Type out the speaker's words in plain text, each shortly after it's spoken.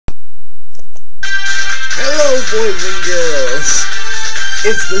Hello, boys and girls.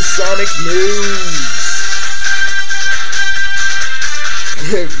 It's the Sonic News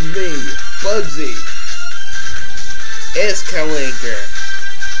with me, Bugsy, Escalinker,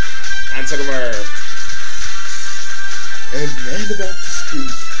 and Suckermer, and man about the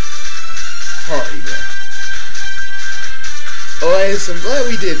street, Hardy. Oh, I'm glad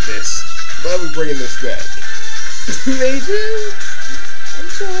we did this. Glad we're bringing this back. Major, I'm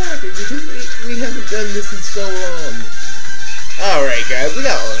so happy because we haven't done this in so long. Alright guys, we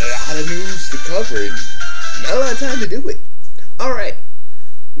got a lot of news to cover and not a lot of time to do it. Alright.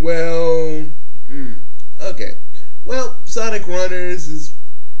 Well, okay. Well, Sonic Runners is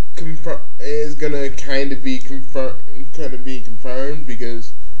gonna kind of be confirmed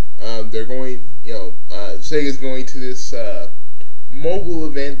because they're going, Sega's going to this mobile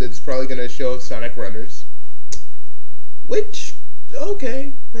event that's probably gonna show Sonic Runners. Which,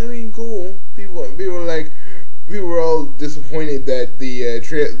 okay, I mean, cool. People were all disappointed that the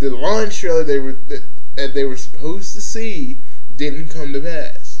launch trailer that they were supposed to see didn't come to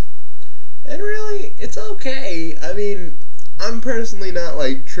pass. And really, it's okay. I mean, I'm personally not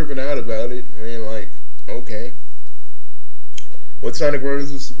like tripping out about it. I mean, like, okay, what Sonic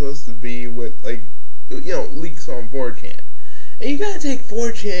Runners was supposed to be with, like, leaks on 4chan, and you gotta take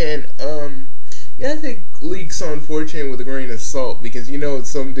 4chan, you gotta take leaks on 4chan with a grain of salt, because it's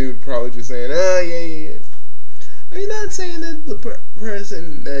some dude probably just saying, yeah. I'm not saying that the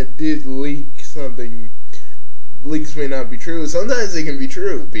person that did leak something, leaks may not be true. Sometimes they can be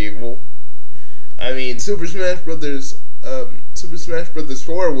true, people. I mean, Super Smash Brothers 4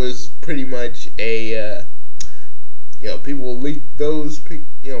 was pretty much a, people leaked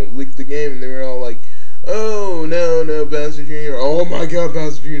leaked the game, and they were all like, oh, no, Bowser Jr., oh my god,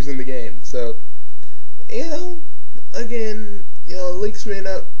 Bowser Jr.'s in the game. So, again, leaks may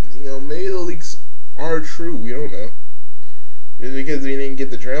not, maybe the leaks are true, we don't know. Just because we didn't get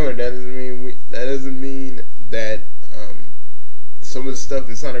the trailer, that doesn't mean that some of the stuff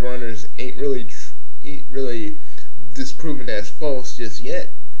in Sonic Runners ain't really disproven as false just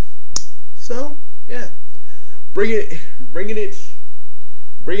yet. So, yeah. Bringing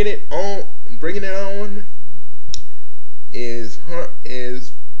it on is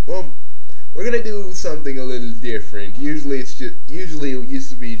well, we're gonna do something a little different. Usually it used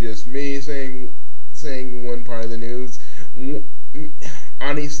to be just me saying one part of the news,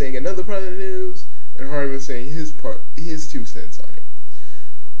 Ani saying another part of the news, and Harman saying his 2 cents on it.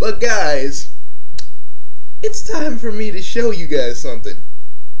 But guys, it's time for me to show you guys something.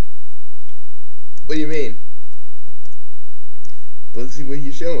 What do you mean? Bugsy, what are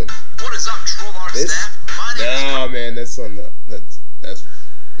you showing? What is up, Trollhar staff? My name is... man, that's on the that's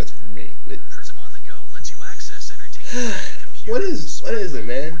for me. But Prism on the Go lets you access entertainment what is it,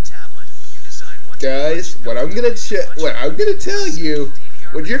 man? Guys, what I'm gonna tell you,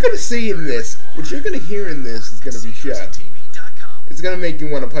 what you're gonna see in this, what you're gonna hear in this is gonna be shocking. It's gonna make you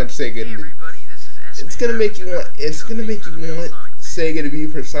want to punch Sega. It's gonna make you want Sega to be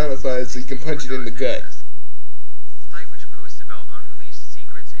personified so you can punch it in the gut. Site which posts about unreleased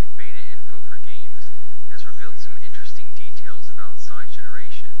secrets and beta info for games has revealed some interesting details about Sonic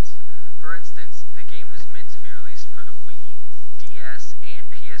Generations. For instance, the game was meant to be released for the Wii, DS, and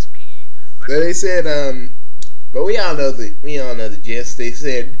PSP. They said, but we all know the gist. They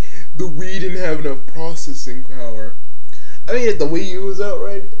said the Wii didn't have enough processing power. I mean, if the Wii U was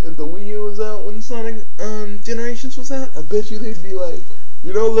out when Sonic Generations was out, I bet you they'd be like,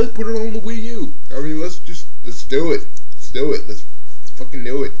 let's put it on the Wii U. I mean, let's do it. Let's fucking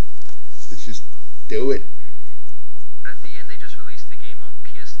do it. Let's just do it. But at the end, they just released the game on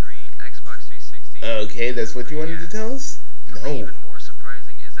PS3, Xbox 360. Okay, that's what you wanted to tell us? Something even more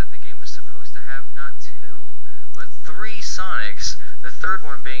surprising is that the game was supposed to have not 2, but 3 Sonics, the third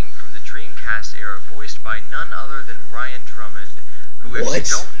one being from the Dreamcast era, voiced by none other than Ryan Drummond, who, if you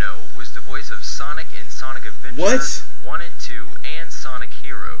don't know, was the voice of Sonic in Sonic Adventure 1 and 2 and Sonic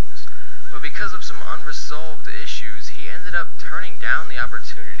Heroes. But because of some unresolved issues, he ended up turning down the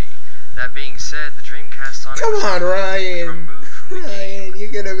opportunity. That being said, the Dreamcast Sonic was removed from the game. You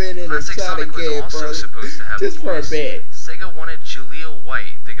could have been in a Sonic game, bro. Just for a bit. Sega wanted Jaleel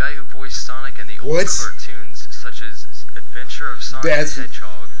White, the guy who voiced Sonic in the old cartoons such as Adventure of Sonic the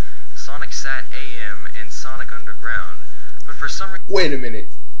Hedgehog, Sonic Sat AM, and Sonic Underground. But for some reason... Wait a minute.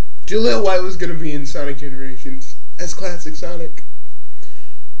 Jaleel White was gonna be in Sonic Generations as Classic Sonic.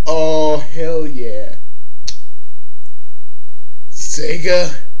 Oh, hell yeah.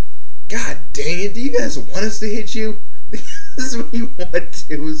 Sega. God dang it, do you guys want us to hit you? This is what you want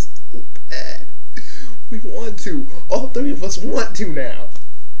to. It's so bad. We want to. All 3 of us want to now.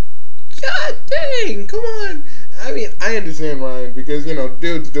 God damn. dang, come on. I mean, I understand Ryan because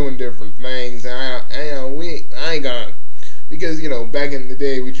dude's doing different things, and I ain't gonna, because back in the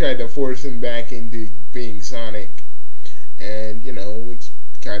day we tried to force him back into being Sonic, and it's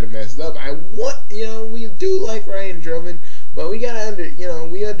kind of messed up. We do like Ryan Drummond, but we gotta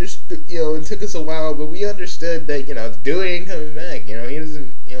we understood, it took us a while, but we understood that the dude ain't coming back.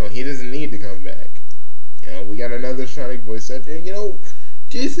 He doesn't need to come back. We got another Sonic voice actor.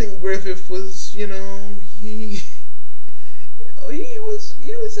 Jason Griffith was, he was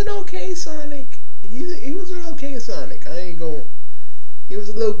an okay Sonic. He was an okay Sonic. He was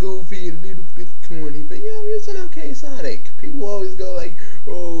a little goofy and a little bit corny, but he was an okay Sonic. People always go like,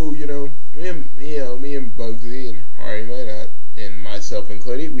 oh, me and Bugsy and Harry might not, and myself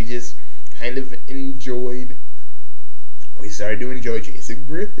included, we just kind of we started to enjoy Jason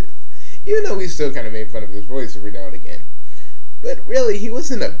Griffith. Even though we still kind of made fun of his voice every now and again. But really, he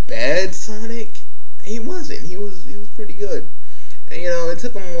wasn't a bad Sonic. He wasn't. He was pretty good. And, it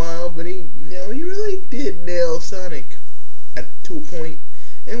took him a while, but he really did nail Sonic to a point,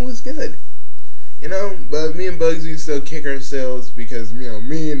 and it was good. But me and Bugsy still kick ourselves because,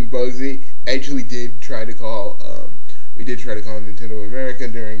 me and Bugsy actually did try to call, Nintendo America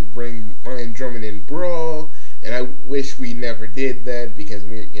during Bring Ryan Drummond in Brawl, and I wish we never did that because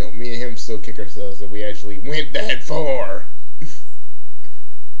me and him still kick ourselves that we actually went that far.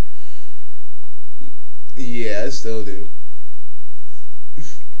 Yeah, I still do.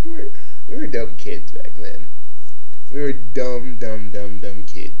 we were dumb kids back then. We were dumb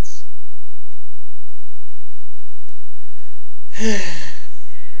kids.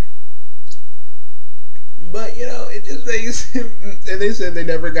 But, it just makes him, and they said they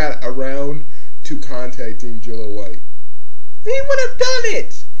never got around to contacting Jaleel White. He would have done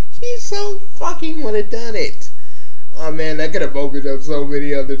it! He so fucking would have done it! Oh man, that could have opened up so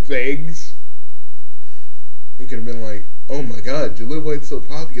many other things. It could have been like, oh my god, Jaleel White's so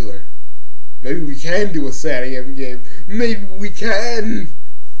popular. Maybe we can do a SatAM game. Maybe we can!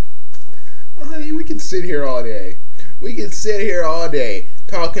 Honey, we could sit here all day. We could sit here all day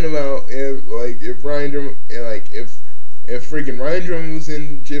talking about if Ryan Drummond, if freaking Ryan Drummond was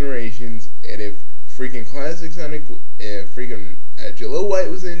in Generations, and if freaking Classic Sonic, freaking Jaleel White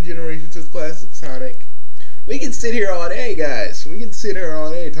was in Generations as Classic Sonic. We could sit here all day, guys. We could sit here all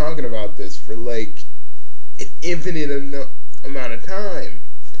day talking about this for an infinite amount of time.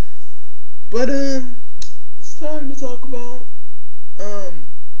 But it's time to talk about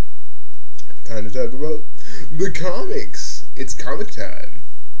the comics. It's comic time.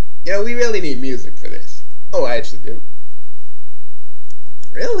 We really need music for this. Oh, I actually do.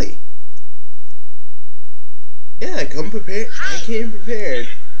 Really? Yeah, I came prepared.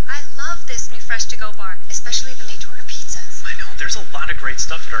 I love this new Fresh To Go bar, especially the made-to-order pizzas. I know, there's a lot of great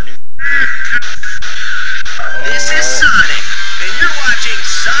stuff at our new... This is Sonic, and you're watching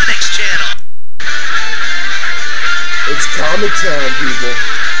Sonic's channel. It's comic time, people.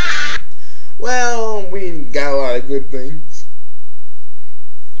 Well, we got a lot of good things.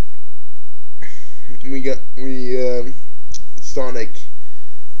 Sonic.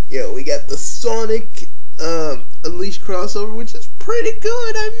 We got the Sonic Unleashed crossover, which is pretty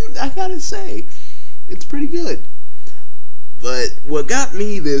good. I gotta say, it's pretty good. But what got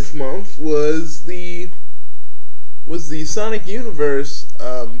me this month was the Sonic Universe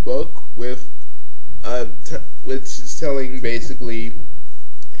book with which is telling basically.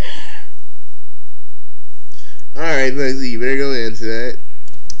 Alright, Lexi, you better go into that.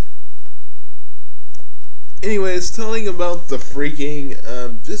 Anyways, telling about the freaking,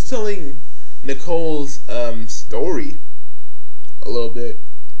 just telling Nicole's, story a little bit.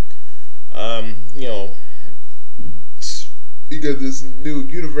 Because this new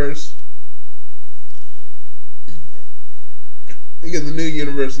universe, because the new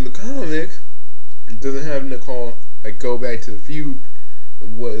universe in the comic doesn't have Nicole, go back to the feud,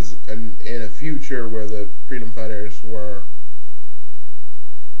 was in a future where the Freedom Fighters were,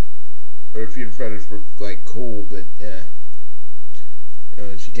 or the Freedom Fighters were cool, but yeah,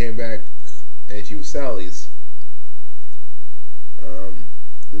 she came back and she was Sally's.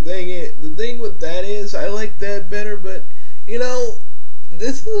 The thing with that is I like that better, but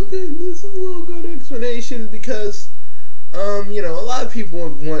this is a little good explanation because a lot of people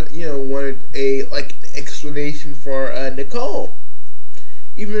wanted a explanation for Nicole.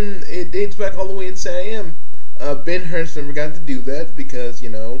 Even it dates back all the way in SatAM. Ben Hurst never got to do that because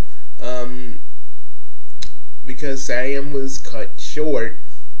because SatAM was cut short.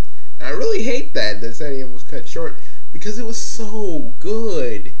 And I really hate that SatAM was cut short because it was so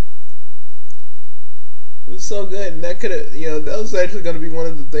good. It It was so good, and that could have, that was actually going to be one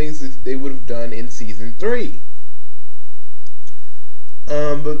of the things that they would have done in season 3.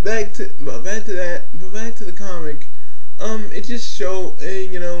 But back to the comic. It just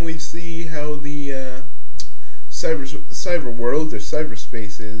we see how the cyber world or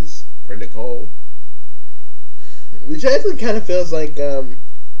cyberspace is for Nicole, which actually kind of feels like if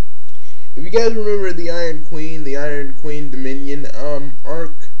you guys remember the Iron Queen Dominion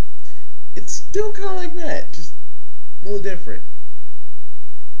arc, it's still kind of like that, just a little different.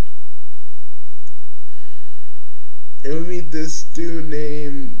 And we meet this dude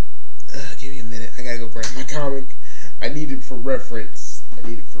named. Give me a minute. I gotta go grab my comic. I need it for reference. Give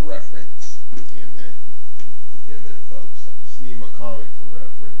me a minute. Folks. I just need my comic for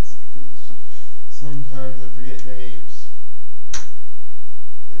reference because sometimes I forget names,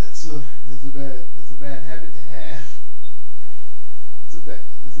 and that's a bad habit to have. It's a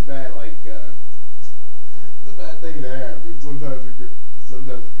bad thing to have. And sometimes if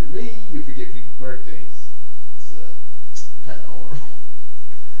you're me, you forget people's birthdays. It's kind of horrible.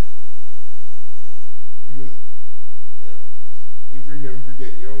 You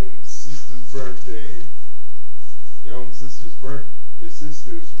forget your own sister's birthday, your sister's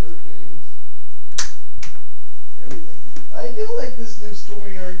birthdays, everything. I do like this new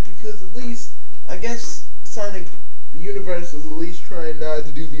story arc because at least, I guess, Sonic Universe is at least trying not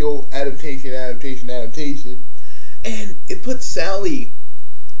to do the old adaptation, and it puts Sally.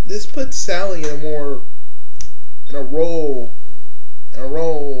 This puts Sally in a role,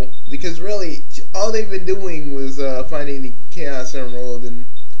 because really all they've been doing was finding the Chaos Emerald and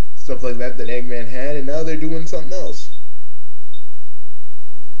stuff like that Eggman had, and now they're doing something else.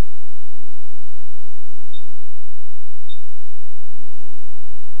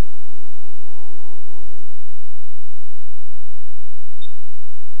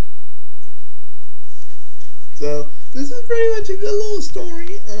 So this is pretty much a good little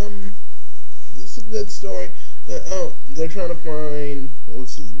story. This is a good story. But they're trying to find,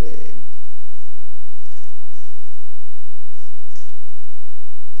 what's his name?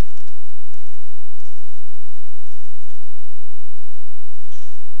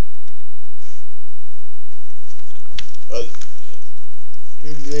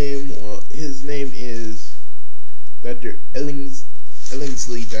 His name is Dr. Ellingsley,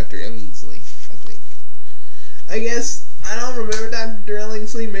 I think. I guess, I don't remember Dr.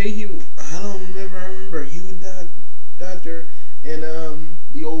 Ellingsley, I remember he was Doctor in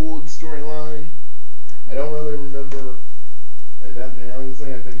the old storyline. I don't really remember Dr.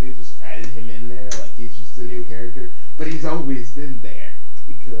 Ellingsley. I think they just added him in there, like he's just a new character. But he's always been there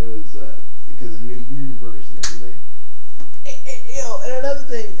because of the new universe and everything. And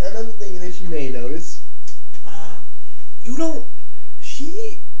another thing that you may notice,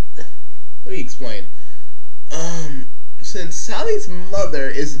 let me explain. Since Sally's mother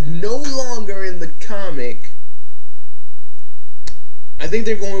is no longer in the comic, I think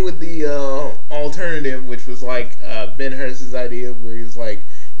they're going with the alternative, which was like Ben Hurst's idea, where he's like,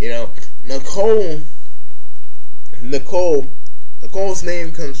 Nicole's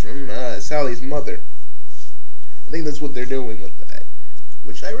name comes from Sally's mother. I think that's what they're doing with that,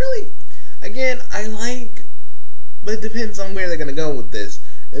 which I like, but it depends on where they're gonna go with this.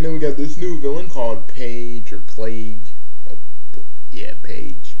 And then we got this new villain called Paige or Plague.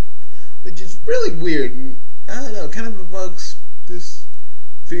 Paige, which is really weird. I don't know, kind of evokes this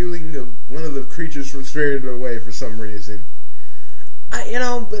feeling of one of the creatures from Spirited Away for some reason.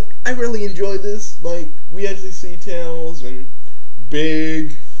 But I really enjoy this. Like, we actually see Tails and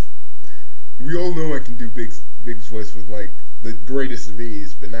Big. We all know I can do Big's voice with like the greatest of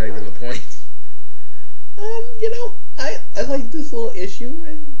ease, but not even the point. I like this little issue,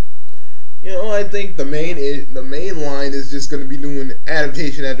 and I think the main line is just going to be doing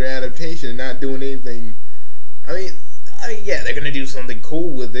adaptation after adaptation, not doing anything. I mean, yeah, they're going to do something cool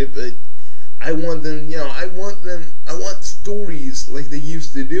with it, but I want them, I want stories like they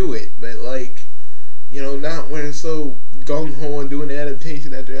used to do it, but like, not when it's so gung-ho and doing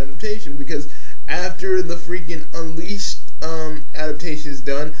adaptation after adaptation, because after the freaking Unleashed adaptation is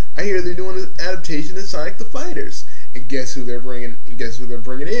done, I hear they're doing an adaptation of Sonic the Fighters, and guess who they're bringing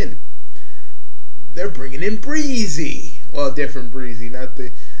in? They're bringing in Breezy. Well, different Breezy, not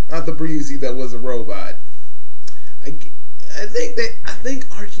the Breezy that was a robot. I think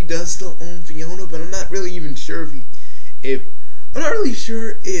Archie does still own Fiona, but I'm not really even sure if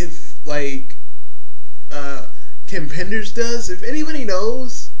like Kim Penders does. If anybody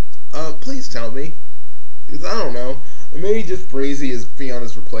knows, please tell me, because I don't know. Or maybe just Breezy is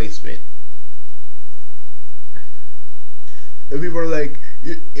Fiona's replacement. And people are like,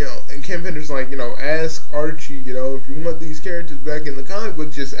 and Ken Pender's like, ask Archie, if you want these characters back in the comic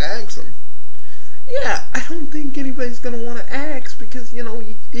book, just ask them. Yeah, I don't think anybody's gonna want to ask because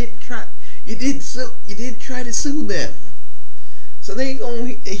you did try to sue them, so they ain't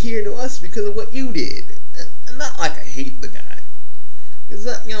gonna adhere to us because of what you did. And not like I hate the guy, because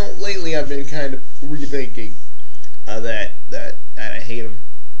lately I've been kind of rethinking that I hate him.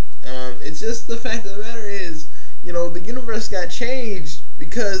 It's just the fact of the matter is, the universe got changed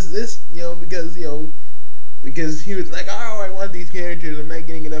because because he was like, oh, I want these characters, I'm not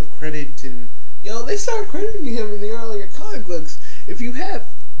getting enough credit, and they started crediting him in the earlier comic books. If you have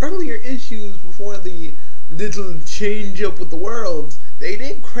earlier issues before the little change up with the worlds, they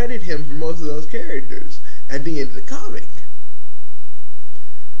didn't credit him for most of those characters at the end of the comic.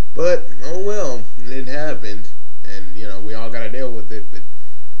 But oh well, it happened, and we all gotta deal with it. But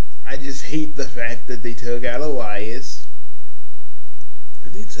I just hate the fact that they took out Elias.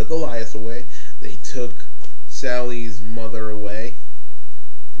 They took Elias away. They took Sally's mother away.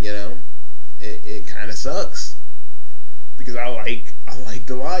 It kind of sucks because I liked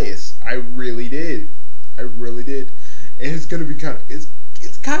Elias. I really did. And it's gonna be it's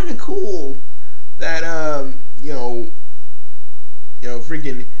kind of cool that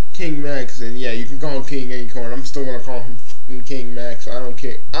freaking King Max, and yeah, you can call him King Acorn. I'm still gonna call him King Max. I don't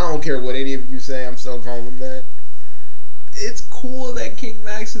care what any of you say. I'm still calling him that. It's cool that King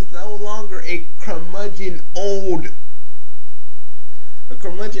Max is no longer a curmudgeon old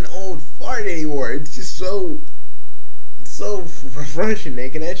fart anymore. It's just so refreshing. He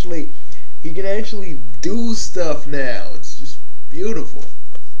can actually do stuff now. It's just beautiful.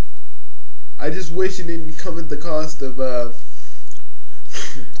 I just wish it didn't come at the cost of I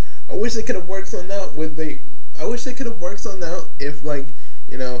wish they could have worked something out if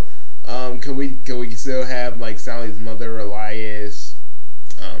can we still have like Sally's mother, Elias,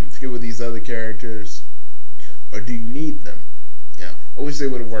 a few of these other characters, or do you need them? I wish they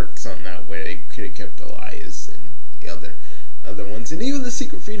would have worked something out where they could have kept Elias and the other ones, and even the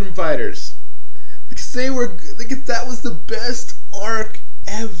Secret Freedom Fighters, because that was the best arc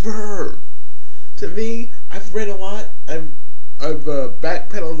ever. To me, I've read a lot. I've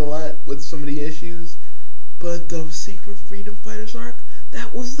backpedaled a lot with some of the issues, but the Secret Freedom Fighters arc,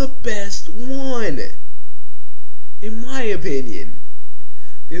 that was the best one, in my opinion.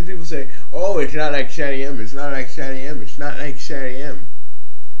 These people say, oh, it's not like Shady M, it's not like Shady M, it's not like Shady M.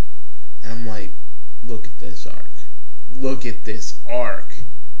 And I'm like, look at this arc. Look at this arc.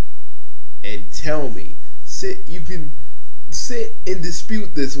 And tell me, you can sit and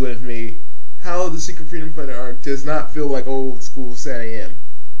dispute this with me, how the Secret Freedom Fighter arc does not feel like old school Shady M.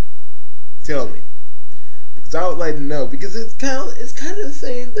 Tell me. Because I would like to know, because it's kind of the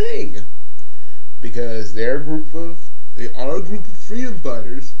same thing. Because they are a group of freedom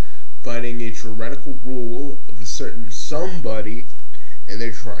fighters fighting a tyrannical rule of a certain somebody, and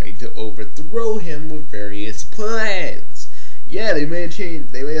they're trying to overthrow him with various plans. Yeah, they may have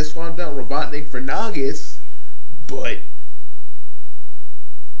swapped out Robotnik for Nagas, but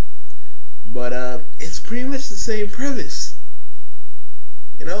it's pretty much the same premise.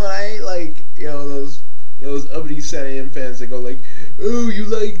 And I ain't like those uppity Shady M fans that go like, oh, you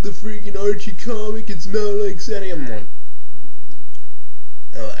like the freaking Archie comic, it's not like Shady M one.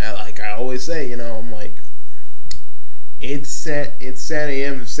 Like I always say, I'm like, it's Shady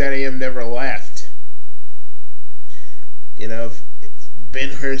M, Shady M never left. If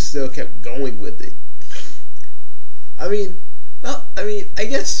Ben-Hur still kept going with it.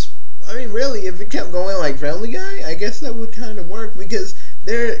 Really, if it kept going like Family Guy, I guess that would kind of work, because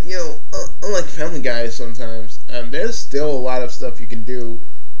there, unlike Family Guy sometimes, there's still a lot of stuff you can do.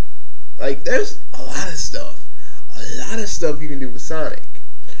 Like, there's a lot of stuff you can do with Sonic,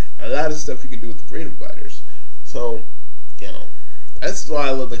 a lot of stuff you can do with the Freedom Fighters. So, that's why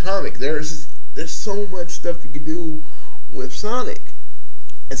I love the comic. There's so much stuff you can do with Sonic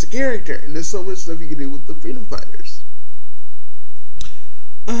as a character, and there's so much stuff you can do with the Freedom Fighters.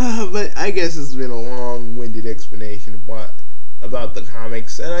 But I guess it's been a long-winded explanation about the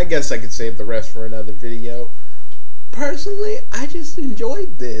comics, and I guess I could save the rest for another video. Personally, I just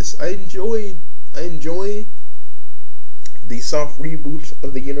enjoyed this. I enjoy the soft reboot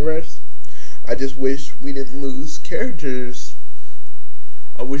of the universe. I just wish we didn't lose characters.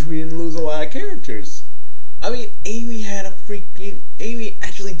 I wish we didn't lose a lot of characters. Amy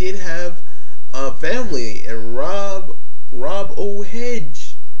actually did have a family, and Rob O'Hedtog,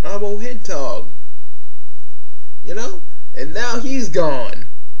 and now he's gone.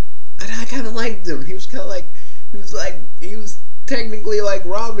 And I kind of liked him. He was technically like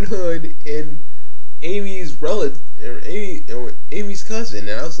Robin Hood and Amy's relative, Amy's cousin,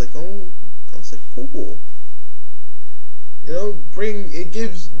 and I was like, cool. You know, it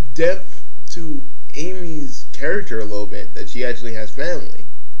gives depth to Amy's character a little bit, that she actually has family.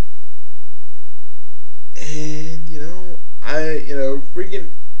 And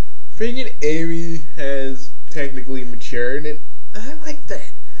freaking Amy has technically matured, and I like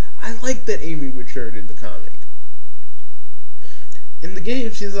that. I like that Amy matured in the comic. In the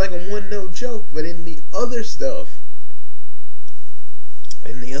game, she's like a one-note joke, but in the other stuff,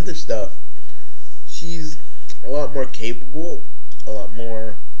 she's a lot more capable, a lot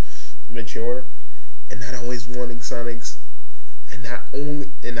more mature, and not always wanting Sonic's, not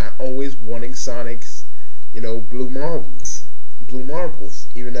always wanting Sonic's, blue marbles,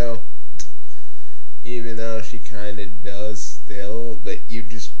 even though she kind of does still, but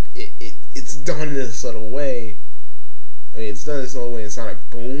it's done in a subtle way. I mean, it's done in a subtle way in Sonic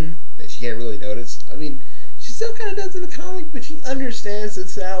Boom that she can't really notice. I mean, she still kind of does in the comic, but she understands that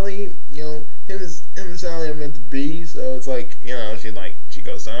Sally, him and Sally are meant to be, so it's like, she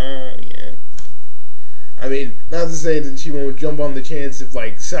goes, oh, yeah. I mean, not to say that she won't jump on the chance if,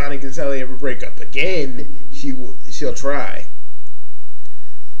 like, Sonic and Sally ever break up again, she'll try.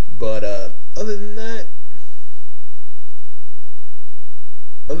 But, other than that,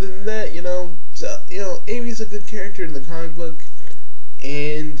 Amy's a good character in the comic book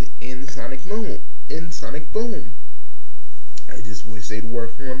and in Sonic Boom. I just wish they'd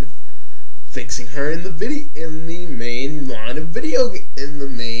work on fixing her in the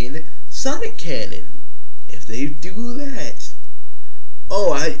main Sonic canon. If they do that,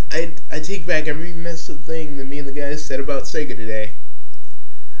 I take back every messed up thing that me and the guys said about Sega today.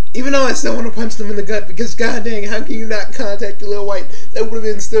 Even though I still want to punch them in the gut, because god dang, how can you not contact Jaleel White? That would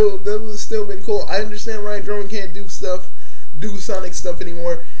have still been cool. I understand Ryan Drummond can't do Sonic stuff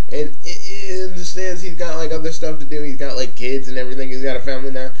anymore, and he understands he's got like other stuff to do. He's got like kids and everything. He's got a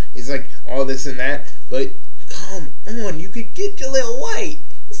family now. He's like all this and that. But come on, you could get Jaleel White.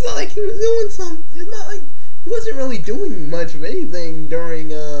 It's not like he was doing something. It's not like he wasn't really doing much of anything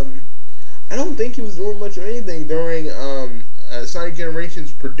during. I don't think he was doing much of anything during Sonic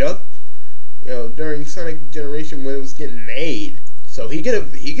Generation's during Sonic Generation when it was getting made. So he could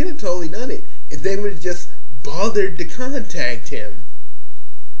have totally done it if they would have just bothered to contact him.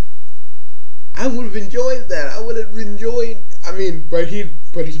 I would have enjoyed that. I would have enjoyed. I mean, but there'd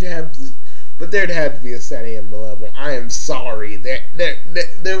have to be a SatAM level. I am sorry.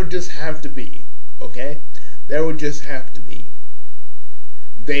 There would just have to be. Okay, there would just have to be.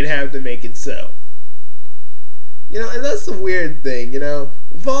 They'd have to make it so. And that's the weird thing, with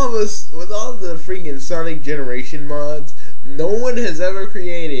all the freaking Sonic Generation mods, no one has ever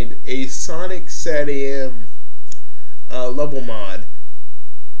created a Sonic SatAM level mod.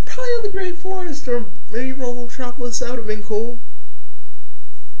 Probably on the Great Forest, or maybe Robotropolis. That would have been cool.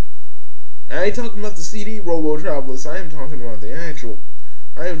 I ain't talking about the CD Robotropolis. I am talking about the actual.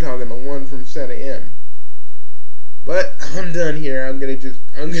 I am talking the one from SatAM. But I'm done here. I'm gonna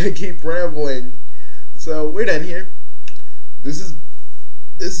keep rambling. So we're done here. This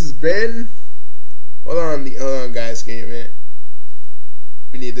is Ben. Hold on, guys. Give me a minute.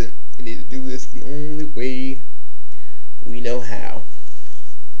 We need to do this the only way we know how.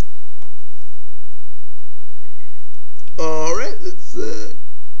 All right, let's.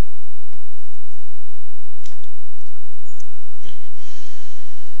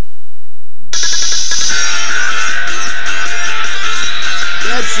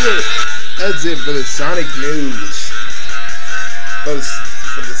 That's it for the Sonic news. For the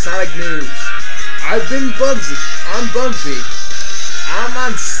Sonic news. I've been Bugsy. I'm Bugsy. I'm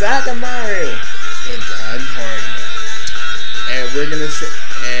on Sakamaru. And I'm Hardy. And we're gonna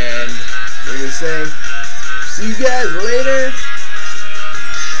say, see you guys later.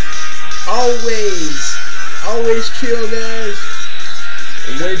 Always chill, guys.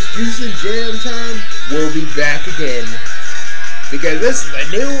 And when it's juice and jam time, we'll be back again. Because this is the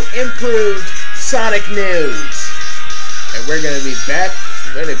new, improved Sonic news. And we're going to be back.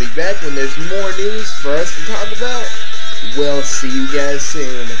 We're going to be back when there's more news for us to talk about. We'll see you guys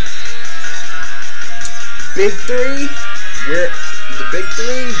soon. Big 3, we're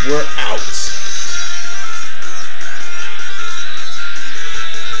out.